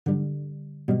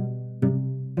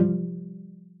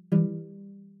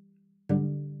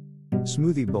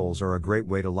Smoothie bowls are a great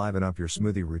way to liven up your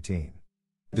smoothie routine.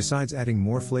 Besides adding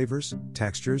more flavors,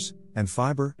 textures, and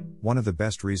fiber, one of the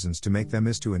best reasons to make them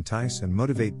is to entice and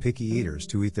motivate picky eaters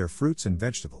to eat their fruits and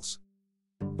vegetables.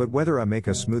 But whether I make a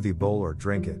smoothie bowl or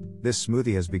drink it, this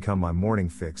smoothie has become my morning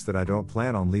fix that I don't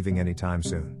plan on leaving anytime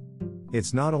soon.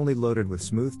 It's not only loaded with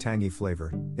smooth, tangy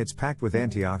flavor, it's packed with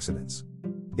antioxidants.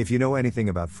 If you know anything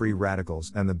about free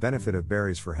radicals and the benefit of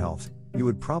berries for health, you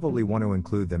would probably want to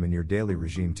include them in your daily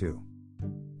regime too.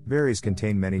 Berries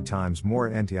contain many times more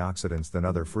antioxidants than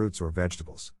other fruits or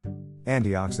vegetables.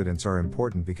 Antioxidants are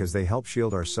important because they help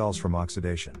shield our cells from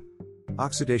oxidation.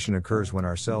 Oxidation occurs when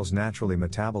our cells naturally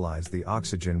metabolize the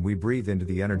oxygen we breathe into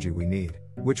the energy we need,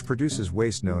 which produces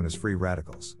waste known as free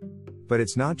radicals. But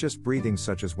it's not just breathing,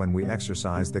 such as when we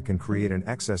exercise, that can create an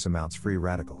excess amounts free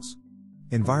radicals.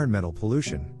 Environmental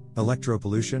pollution,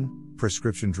 electropollution,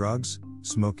 prescription drugs,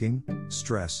 smoking,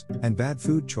 stress, and bad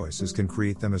food choices can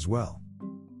create them as well.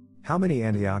 How many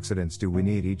antioxidants do we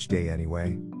need each day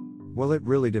anyway? Well, it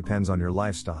really depends on your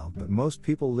lifestyle, but most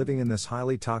people living in this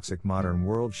highly toxic modern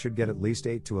world should get at least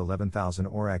 8 to 11,000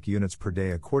 ORAC units per day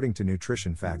according to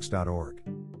nutritionfacts.org.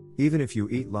 Even if you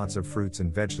eat lots of fruits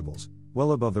and vegetables,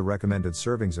 well above the recommended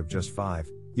servings of just 5,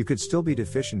 you could still be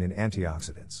deficient in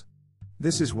antioxidants.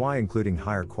 This is why including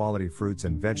higher quality fruits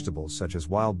and vegetables such as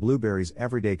wild blueberries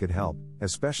every day could help,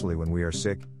 especially when we are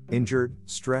sick, injured,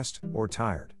 stressed, or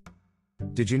tired.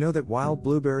 Did you know that wild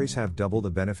blueberries have double the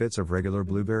benefits of regular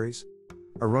blueberries?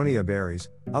 Aronia berries,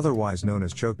 otherwise known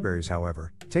as chokeberries,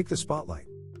 however, take the spotlight.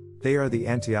 They are the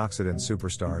antioxidant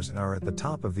superstars and are at the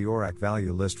top of the ORAC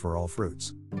value list for all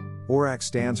fruits. ORAC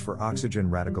stands for Oxygen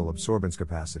Radical Absorbance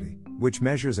Capacity, which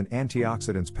measures an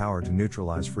antioxidant's power to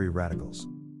neutralize free radicals.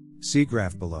 See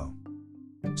graph below.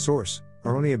 Source: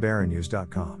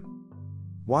 AroniaBaronNews.com.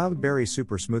 Wild Berry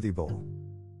Super Smoothie Bowl.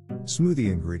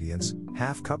 Smoothie ingredients: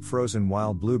 half cup frozen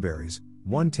wild blueberries,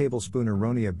 1 tablespoon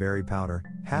Aronia berry powder,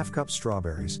 half cup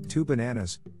strawberries, 2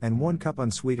 bananas, and 1 cup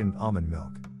unsweetened almond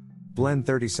milk. Blend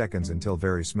 30 seconds until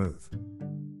very smooth.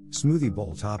 Smoothie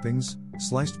bowl toppings: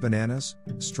 sliced bananas,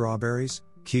 strawberries,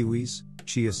 kiwis,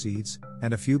 chia seeds,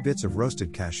 and a few bits of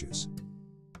roasted cashews.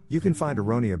 You can find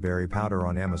Aronia berry powder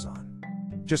on Amazon.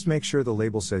 Just make sure the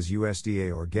label says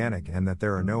USDA organic and that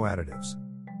there are no additives.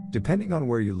 Depending on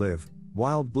where you live,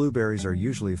 wild blueberries are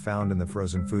usually found in the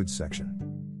frozen foods section.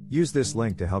 Use this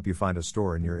link to help you find a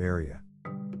store in your area.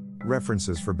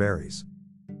 References for berries: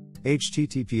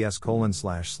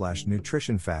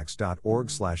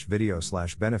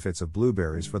 https://nutritionfacts.org/video/benefits of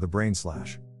blueberries for the brain/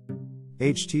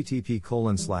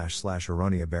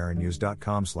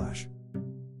 http://aroniabaronnews.com/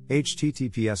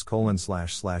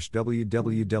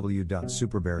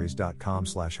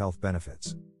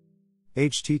 https://www.superberries.com/health-benefits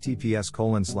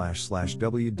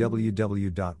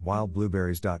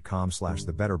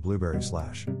https://www.wildblueberries.com/the better blueberry/